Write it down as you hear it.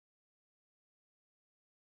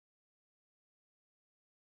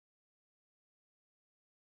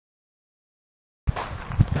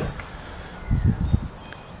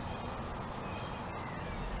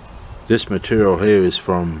This material here is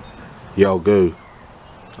from Yalgoo.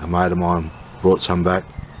 A mate of mine brought some back,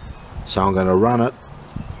 so I'm going to run it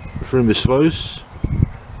through my sluice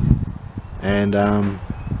and on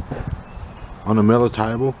a miller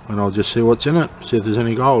table, and I'll just see what's in it, see if there's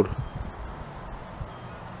any gold.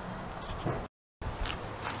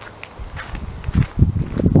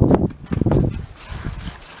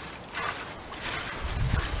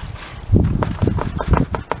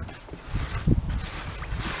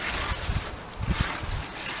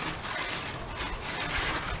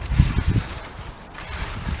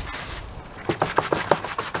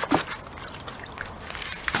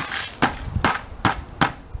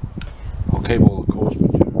 Keep all the coarse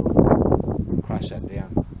material, crush that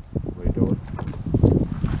down, redo it.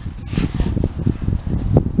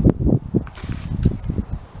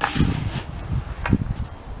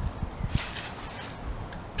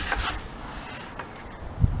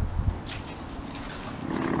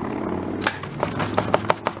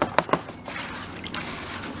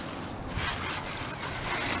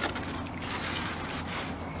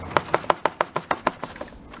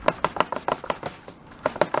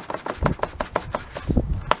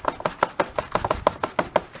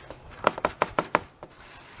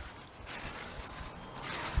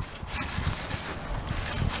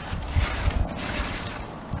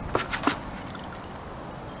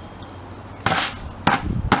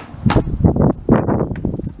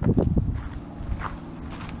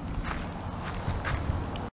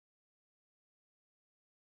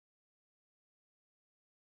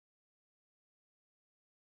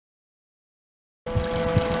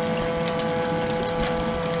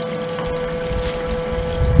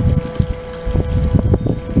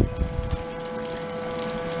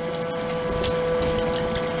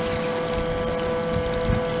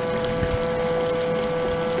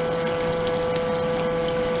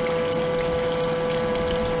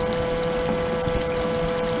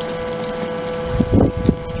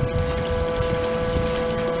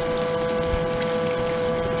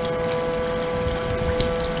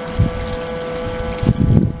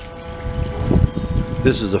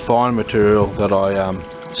 This is the fine material that I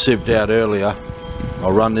sieved out earlier.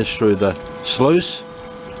 I'll run this through the sluice,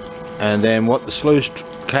 and then what the sluice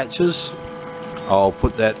catches, I'll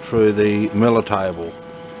put that through the miller table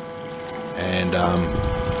and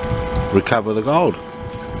recover the gold.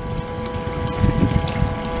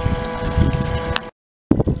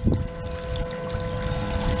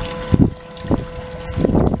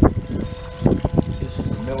 This is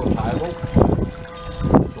the miller table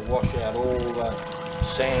to wash out all the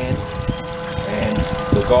sand, and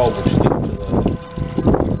the gold will stick to the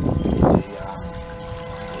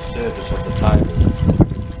surface of the table.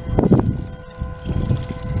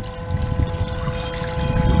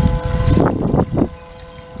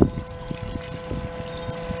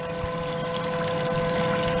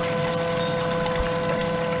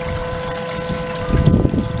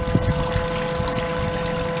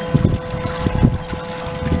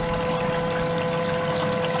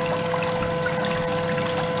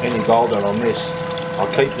 Any gold that I miss, I'll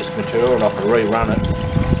keep this material and I can rerun it,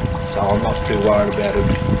 so I'm not too worried about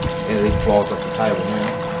if anything flies off the table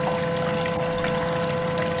now.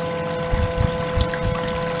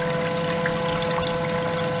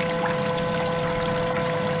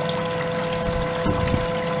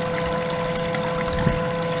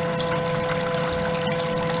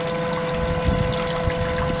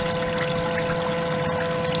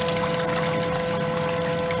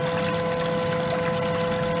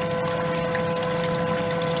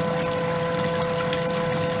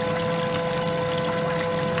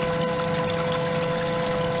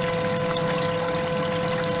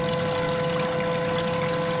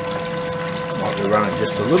 Might be running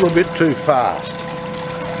just a little bit too fast.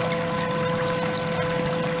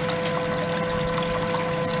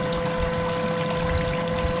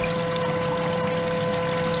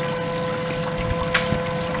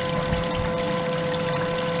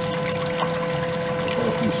 I've got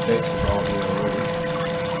a few specks of gold here already.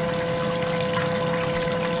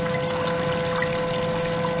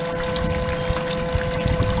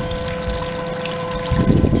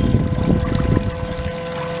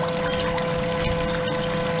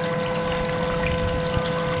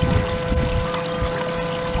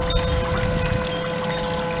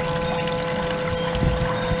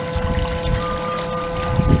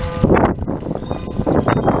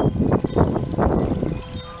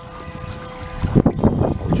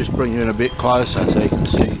 Just bring you in a bit closer so you can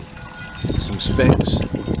see some specks.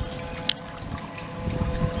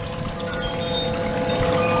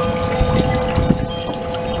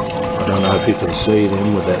 I don't know if you can see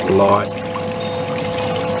them with that light.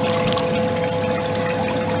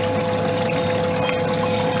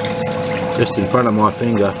 Just in front of my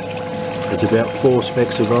finger, there's about 4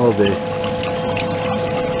 specks of gold there.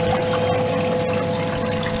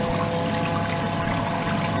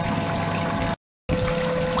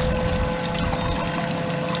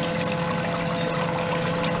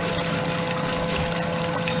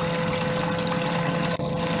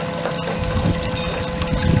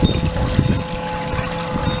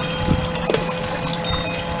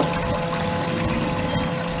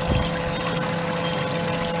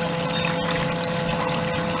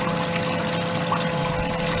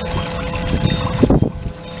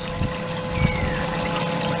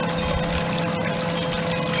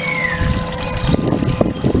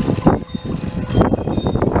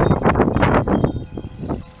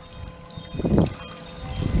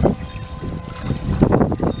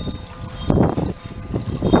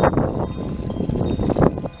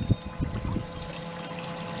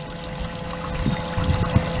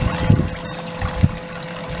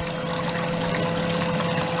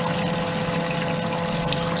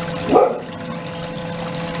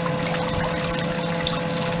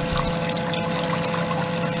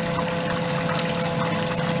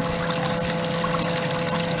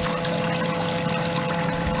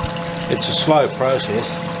 It's a slow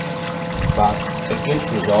process, but it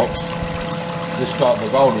gets results. The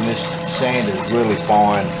gold in this sand is really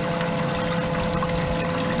fine.